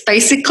photos,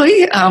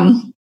 basically.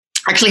 I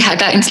actually had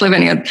that in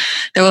Slovenia.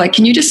 They were like,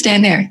 can you just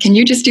stand there? Can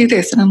you just do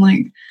this? And I'm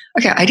like,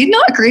 okay, I did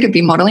not agree to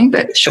be modeling,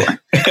 but sure.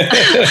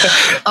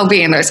 I'll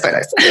be in those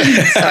photos.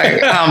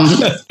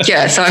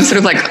 So I'm sort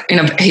of like in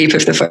a heap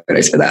of the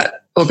photos for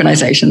that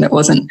organization that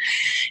wasn't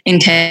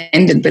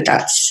intended, but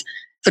that's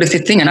sort of the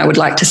thing. And I would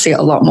like to see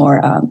a lot more,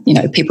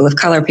 people of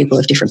color, people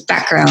of different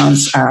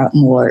backgrounds,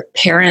 more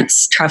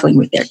parents traveling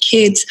with their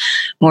kids,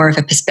 more of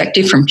a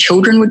perspective from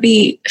children would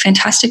be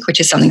fantastic,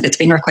 which is something that's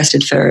been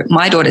requested for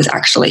my daughters,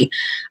 actually.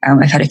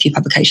 I've had a few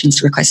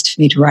publications request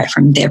for me to write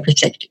from their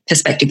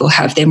perspective or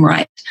have them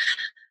write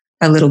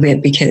a little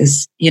bit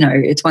because,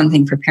 it's one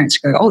thing for parents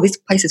to go, oh, this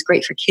place is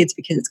great for kids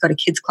because it's got a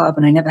kids club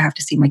and I never have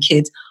to see my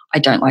kids. I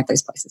don't like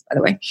those places, by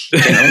the way,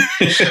 generally.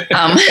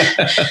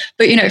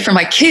 But, for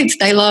my kids,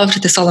 they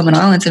loved the Solomon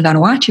Islands and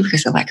Vanuatu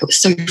because they're like, it was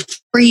so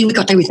free. We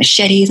got there with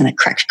machetes and I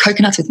cracked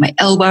coconuts with my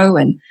elbow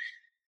and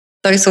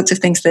those sorts of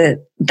things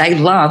that they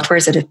loved.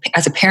 Whereas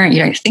as a parent, you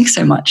don't think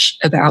so much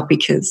about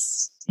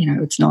because,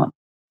 it's not,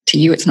 to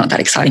you, it's not that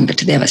exciting, but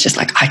to them, it's just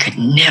like, I could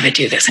never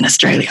do this in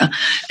Australia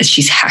as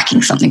she's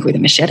hacking something with a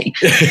machete.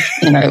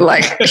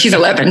 She's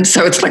 11.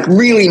 So it's like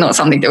really not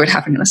something that would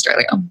happen in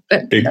Australia.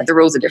 But the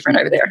rules are different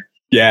over there.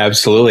 Yeah,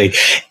 absolutely.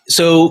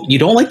 So you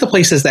don't like the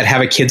places that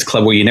have a kids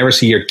club where you never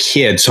see your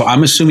kids. So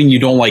I'm assuming you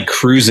don't like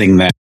cruising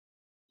then.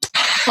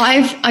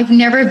 I've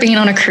never been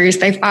on a cruise.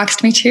 They've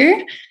asked me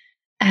to.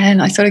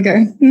 And I sort of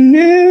go,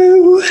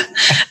 no.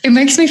 It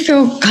makes me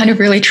feel kind of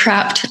really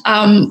trapped.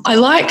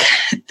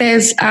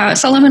 There's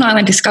Solomon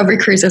Island Discovery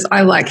Cruises.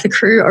 I like the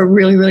crew are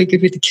really, really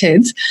good with the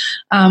kids.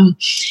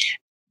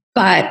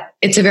 But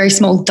it's a very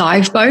small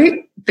dive boat,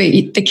 but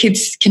the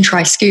kids can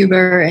try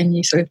scuba and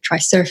you sort of try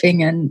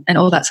surfing and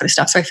all that sort of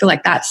stuff. So I feel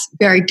like that's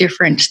very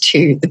different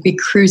to the big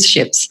cruise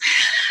ships.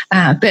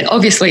 But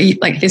obviously,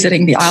 like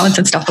visiting the islands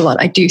and stuff a lot,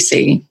 I do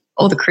see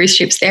all the cruise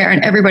ships there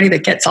and everybody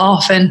that gets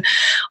off. And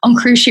on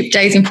cruise ship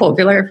days in Port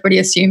Vila, everybody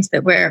assumes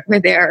that we're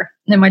there.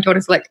 And then my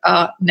daughter's like,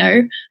 no.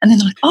 And then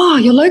they're like, oh,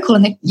 you're local.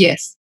 And they,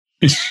 yes.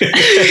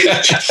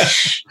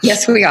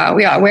 Yes, we are.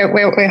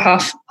 We're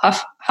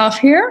half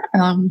here,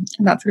 and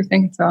that sort of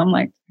thing. So I'm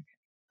like,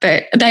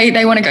 but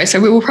they want to go. So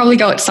we will probably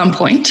go at some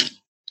point.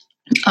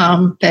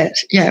 But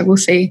yeah, we'll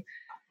see.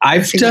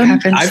 I've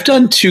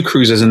done 2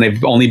 cruises and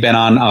they've only been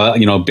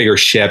on, bigger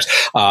ships.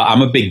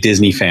 I'm a big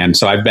Disney fan.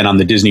 So I've been on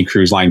the Disney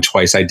Cruise Line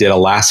twice. I did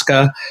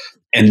Alaska.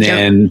 And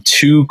then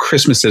 2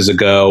 Christmases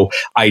ago,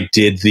 I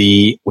did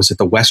the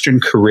Western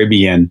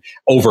Caribbean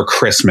over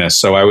Christmas.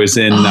 So I was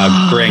in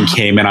Grand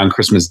Cayman on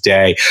Christmas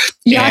Day.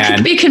 Yeah, I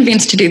could be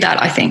convinced to do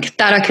that, I think.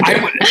 That I could do.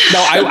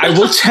 I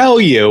will tell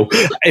you,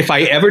 if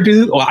I ever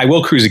do, I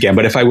will cruise again.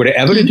 But if I were to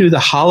ever to do the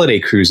holiday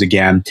cruise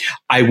again,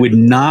 I would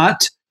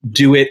not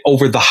do it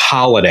over the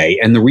holiday.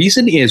 And the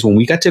reason is when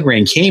we got to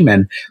Grand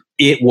Cayman,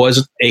 it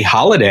was a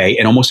holiday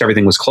and almost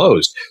everything was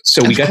closed.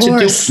 So we got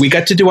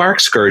to do our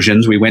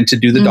excursions. We went to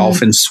do the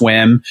dolphin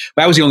swim.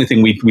 That was the only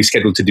thing we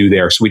scheduled to do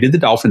there. So we did the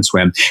dolphin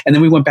swim, and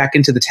then we went back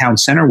into the town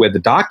center where the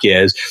dock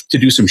is to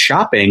do some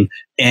shopping.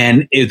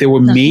 And there were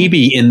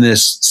maybe in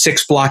this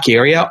 6-block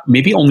area,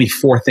 maybe only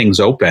 4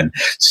 things open.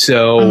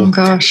 So,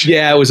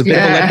 yeah, it was a bit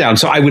of a letdown.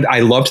 So I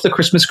loved the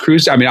Christmas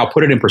cruise. I mean, I'll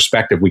put it in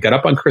perspective. We got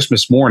up on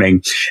Christmas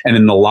morning, and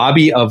in the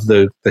lobby of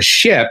the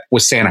ship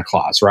was Santa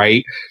Claus,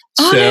 right?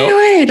 So, no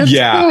way. That's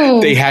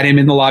cool. They had him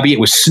in the lobby. It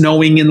was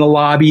snowing in the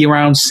lobby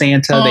around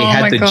Santa. They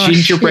had the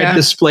gingerbread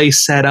display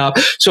set up.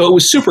 So it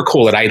was super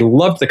cool, and I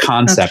loved the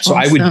concept. So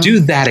I would do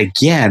that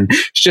again.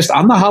 It's just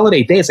on the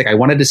holiday days. Like, I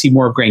wanted to see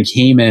more of Grand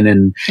Cayman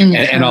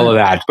and all of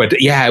that.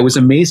 But yeah, it was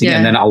amazing. Yeah.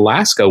 And then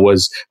Alaska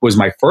was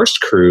my first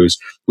cruise,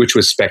 which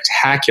was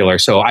spectacular.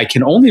 So I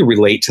can only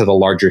relate to the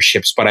larger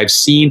ships, but I've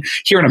seen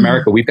here in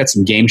America, we've got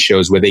some game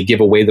shows where they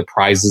give away the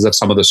prizes of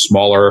some of the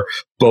smaller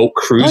boat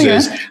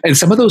cruises. And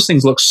some of those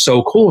things look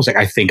so cool. It's like,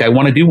 I think I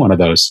want to do one of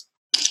those.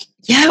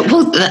 Yeah,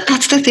 well,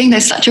 that's the thing.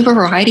 There's such a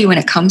variety when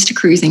it comes to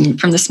cruising,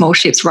 from the small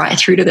ships right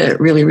through to the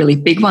really, really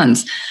big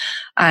ones.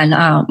 And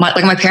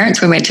my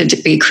parents were meant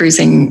to be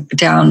cruising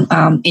down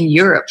in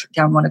Europe,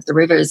 down one of the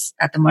rivers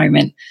at the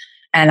moment.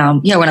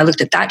 And when I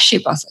looked at that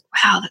ship, I was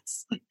like, wow,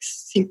 that's like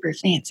super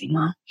fancy,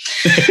 Mom.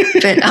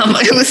 But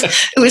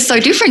it was so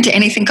different to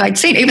anything I'd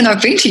seen, even though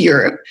I've been to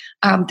Europe,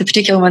 the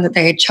particular one that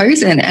they had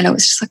chosen. And it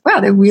was just like, wow,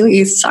 there really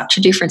is such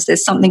a difference.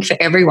 There's something for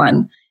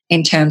everyone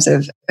in terms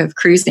of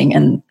cruising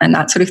and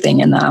that sort of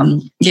thing. And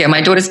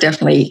my daughters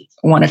definitely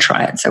want to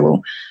try it.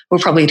 So we'll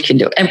probably can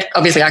do it. And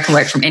obviously I can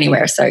work from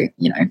anywhere. So,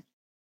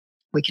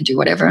 we can do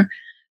whatever.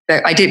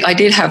 But I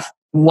did have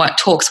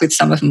talks with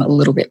some of them a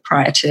little bit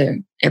prior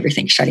to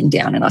everything shutting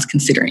down and us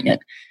considering it.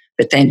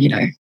 But then,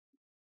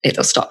 it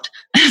all stopped.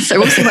 So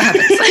we'll see what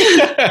happens.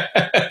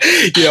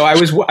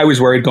 I was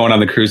worried going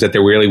on the cruise that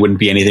there really wouldn't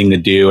be anything to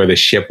do, or the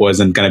ship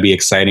wasn't going to be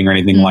exciting or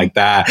anything like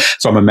that.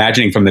 So I'm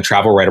imagining from the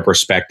travel writer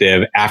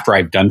perspective, after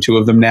I've done 2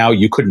 of them now,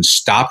 you couldn't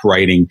stop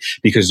writing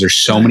because there's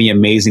so many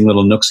amazing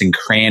little nooks and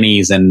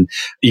crannies and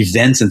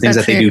events and things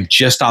that they do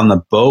just on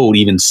the boat,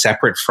 even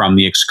separate from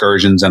the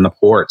excursions and the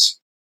ports.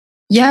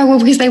 Yeah, well,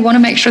 because they want to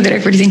make sure that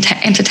everybody's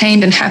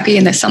entertained and happy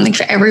and there's something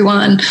for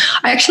everyone.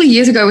 I actually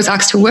years ago was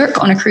asked to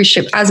work on a cruise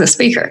ship as a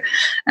speaker,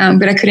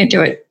 but I couldn't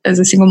do it as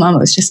a single mom. It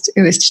was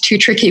just too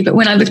tricky. But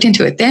when I looked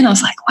into it then, I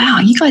was like, wow,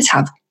 you guys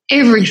have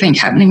everything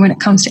happening when it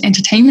comes to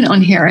entertainment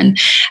on here. And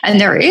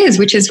there is,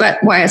 which is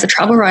why as a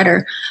travel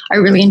writer, I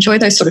really enjoy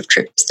those sort of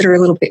trips that are a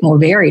little bit more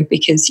varied,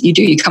 because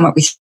you come up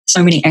with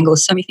so many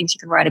angles, so many things you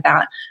can write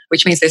about,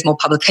 which means there's more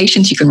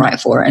publications you can write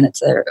for, and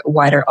it's a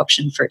wider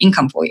option for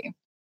income for you.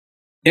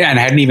 Yeah, and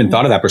I hadn't even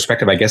thought of that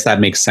perspective. I guess that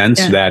makes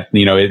sense, that,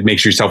 it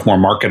makes yourself more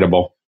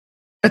marketable.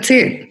 That's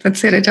it.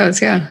 It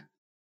does, yeah.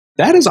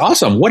 That is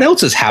awesome. What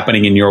else is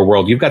happening in your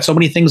world? You've got so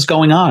many things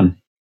going on.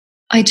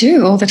 I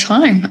do all the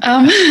time.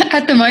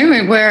 At the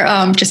moment,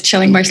 we're just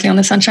chilling mostly on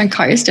the Sunshine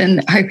Coast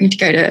and hoping to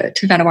go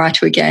to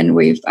Vanuatu again.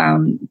 We've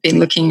been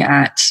looking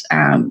at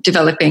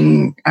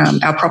developing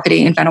our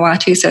property in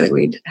Vanuatu so that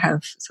we'd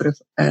have sort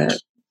of a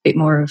bit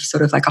more of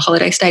sort of like a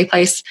holiday stay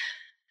place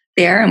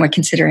there, and we're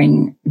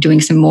considering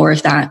doing some more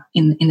of that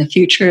in the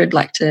future. I'd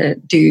like to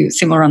do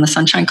similar on the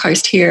Sunshine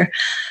Coast here.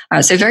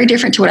 So very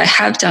different to what I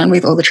have done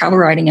with all the travel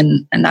writing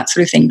and that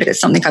sort of thing, but it's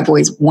something I've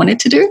always wanted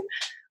to do.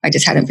 I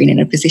just hadn't been in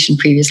a position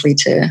previously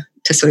to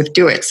sort of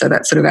do it. So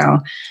that's sort of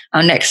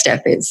our next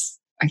step is,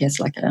 I guess,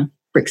 like a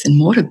bricks and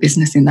mortar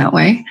business in that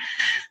way,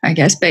 I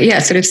guess. But yeah,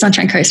 sort of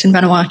Sunshine Coast and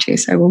Vanuatu.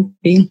 So we'll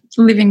be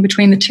living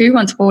between the two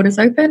once borders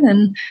open,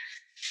 and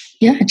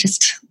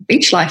just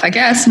beach life, I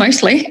guess,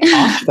 mostly.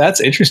 That's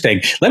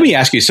interesting. Let me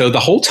ask you, so the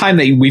whole time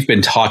that we've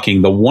been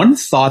talking, the one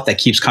thought that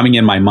keeps coming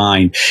in my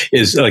mind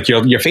is like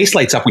your face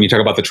lights up when you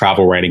talk about the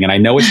travel writing. And I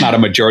know it's not a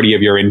majority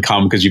of your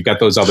income because you've got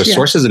those other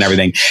sources and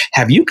everything.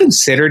 Have you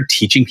considered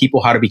teaching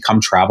people how to become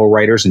travel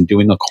writers and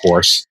doing a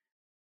course?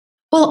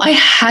 Well, I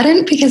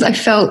hadn't, because I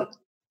felt,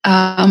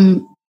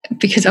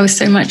 because I was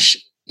so much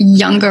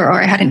younger,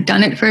 or I hadn't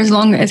done it for as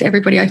long as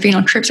everybody I've been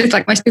on trips with.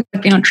 Like most people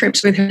I've been on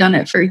trips with have done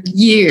it for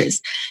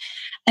years.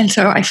 And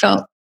so I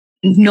felt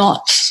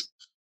not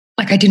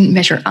like I didn't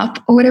measure up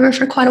or whatever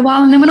for quite a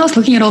while. And then when I was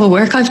looking at all the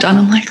work I've done,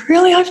 I'm like,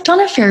 really, I've done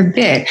a fair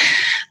bit.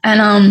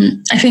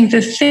 And I think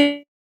the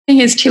thing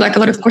is too, like a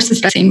lot of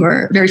courses that I've seen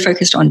were very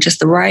focused on just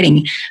the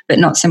writing, but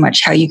not so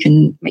much how you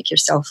can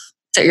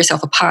set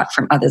yourself apart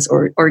from others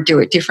or do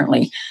it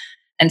differently.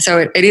 And so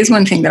it is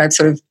one thing that I've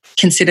sort of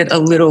considered a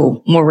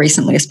little more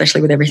recently, especially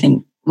with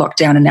everything locked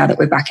down and now that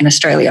we're back in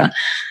Australia,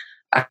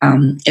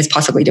 is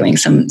possibly doing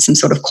some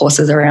sort of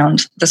courses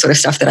around the sort of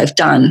stuff that I've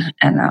done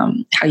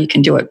and how you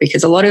can do it.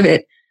 Because a lot of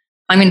it,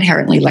 I'm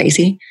inherently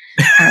lazy.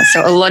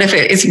 So a lot of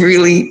it is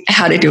really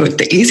how to do it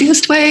the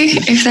easiest way,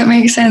 if that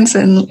makes sense,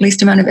 and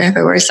least amount of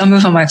effort. Whereas some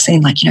of them I've seen,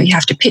 like, you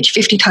have to pitch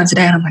 50 times a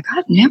day. And I'm like,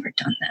 I've never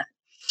done that.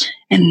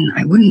 And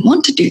I wouldn't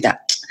want to do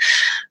that.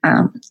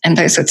 And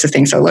those sorts of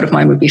things. So a lot of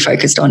mine would be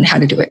focused on how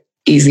to do it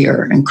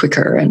easier and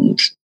quicker. And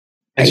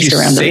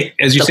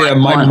As you say,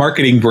 my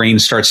marketing brain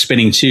starts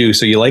spinning too.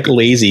 So you like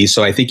lazy.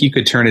 So I think you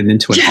could turn it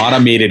into an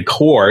automated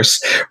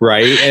course,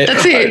 right?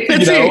 That's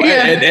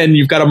it. And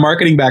you've got a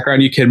marketing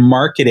background. You can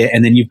market it.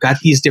 And then you've got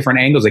these different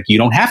angles. Like you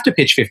don't have to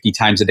pitch 50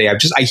 times a day.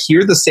 I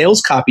hear the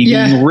sales copy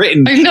being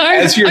written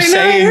as you're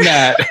saying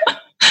that.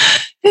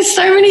 There's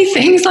so many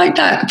things like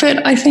that.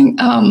 But I think,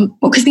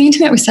 because the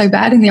internet was so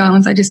bad in the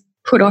islands, I just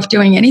put off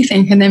doing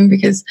anything. And then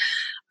because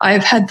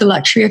I've had the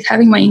luxury of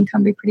having my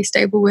income be pretty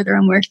stable, whether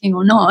I'm working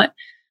or not,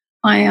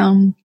 I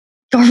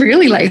got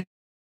really lazy.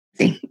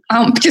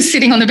 Just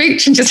sitting on the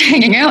beach and just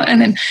hanging out.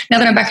 And then now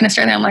that I'm back in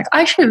Australia, I'm like,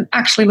 I should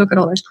actually look at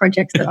all those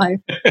projects that I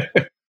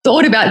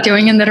thought about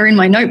doing and that are in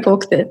my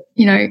notebook that,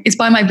 is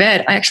by my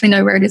bed. I actually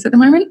know where it is at the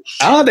moment.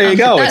 Oh, there you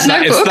go. It's not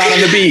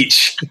on the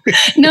beach.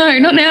 No,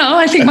 not now.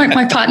 I think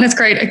my partner's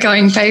great at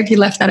going, babe, you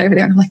left that over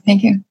there. And I'm like,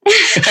 thank you.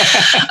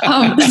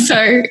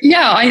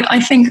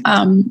 I think,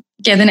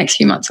 the next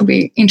few months will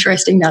be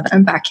interesting now that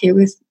I'm back here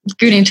with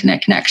good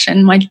internet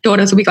connection. My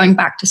daughters will be going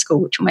back to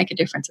school, which will make a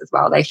difference as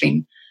well. They've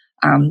been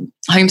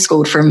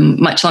homeschooled for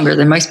much longer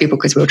than most people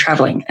because we were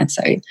traveling. And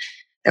so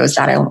there was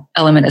that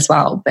element as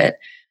well. But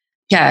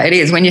yeah, it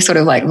is. When you sort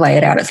of like lay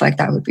it out, it's like,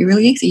 that would be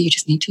really easy. You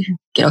just need to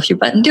get off your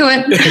butt and do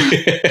it.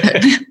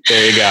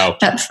 There you go.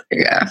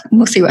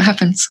 We'll see what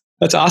happens.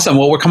 That's awesome.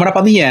 Well, we're coming up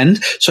on the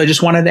end. So I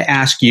just wanted to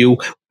ask you,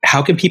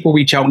 how can people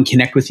reach out and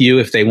connect with you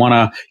if they want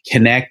to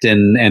connect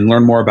and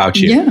learn more about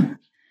you?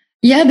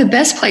 Yeah, the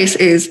best place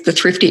is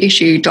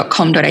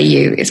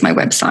thethriftyissue.com.au is my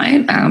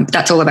website.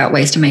 That's all about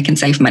ways to make and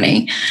save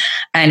money.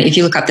 And if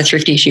you look up The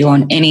Thrifty Issue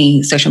on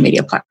any social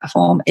media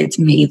platform, it's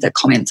me that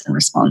comments and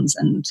responds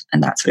and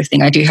that sort of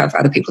thing. I do have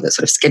other people that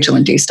sort of schedule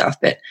and do stuff,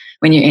 but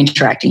when you're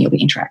interacting, you'll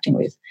be interacting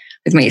with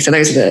me. So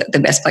those are the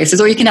best places.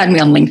 Or you can add me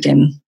on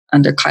LinkedIn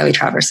under Kylie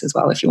Travers as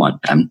well if you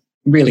want. But I'm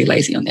really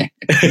lazy on there.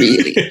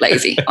 Really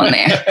lazy on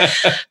there.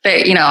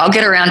 But, I'll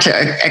get around to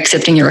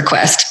accepting your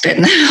request, but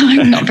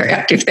I'm not very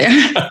active there.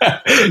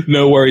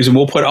 No worries. And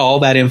we'll put all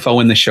that info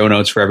in the show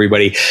notes for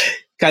everybody.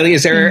 Kylie,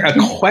 is there a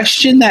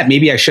question that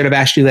maybe I should have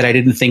asked you that I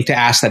didn't think to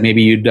ask that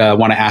maybe you'd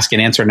want to ask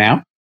and answer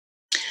now?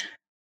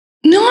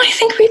 No, I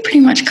think we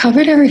pretty much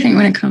covered everything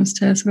when it comes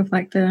to sort of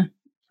like the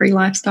free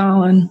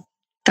lifestyle and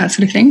that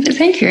sort of thing. But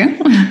thank you.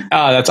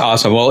 Oh, that's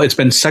awesome. Well, it's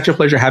been such a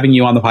pleasure having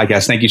you on the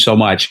podcast. Thank you so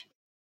much.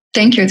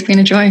 Thank you. It's been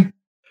a joy.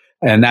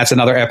 And that's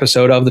another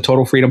episode of the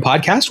Total Freedom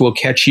Podcast. We'll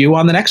catch you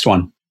on the next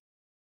one.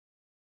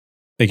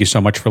 Thank you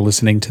so much for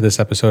listening to this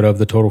episode of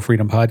the Total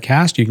Freedom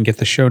Podcast. You can get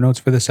the show notes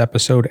for this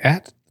episode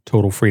at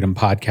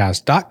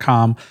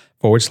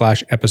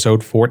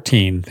totalfreedompodcast.com/episode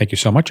 14. Thank you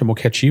so much, and we'll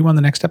catch you on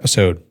the next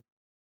episode.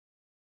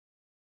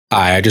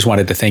 Hi, I just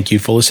wanted to thank you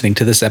for listening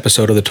to this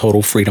episode of the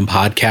Total Freedom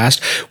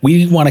Podcast.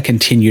 We want to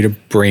continue to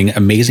bring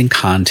amazing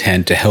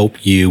content to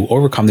help you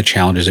overcome the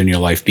challenges in your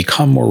life,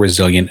 become more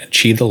resilient,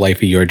 achieve the life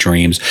of your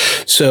dreams.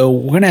 So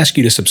we're going to ask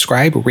you to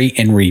subscribe, rate,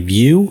 and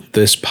review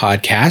this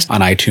podcast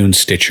on iTunes,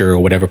 Stitcher, or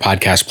whatever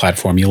podcast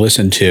platform you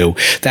listen to.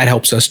 That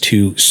helps us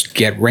to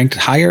get ranked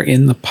higher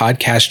in the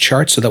podcast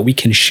chart so that we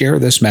can share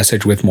this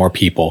message with more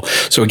people.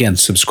 So again,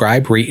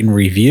 subscribe, rate, and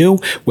review.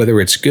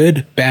 Whether it's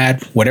good,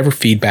 bad, whatever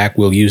feedback,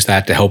 we'll use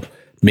that to help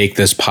make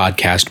this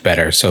podcast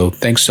better. So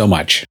thanks so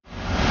much.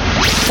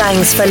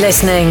 Thanks for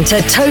listening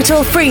to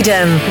Total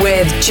Freedom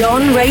with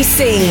John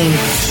Racine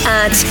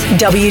at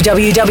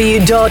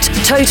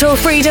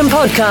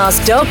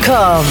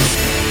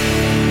www.totalfreedompodcast.com.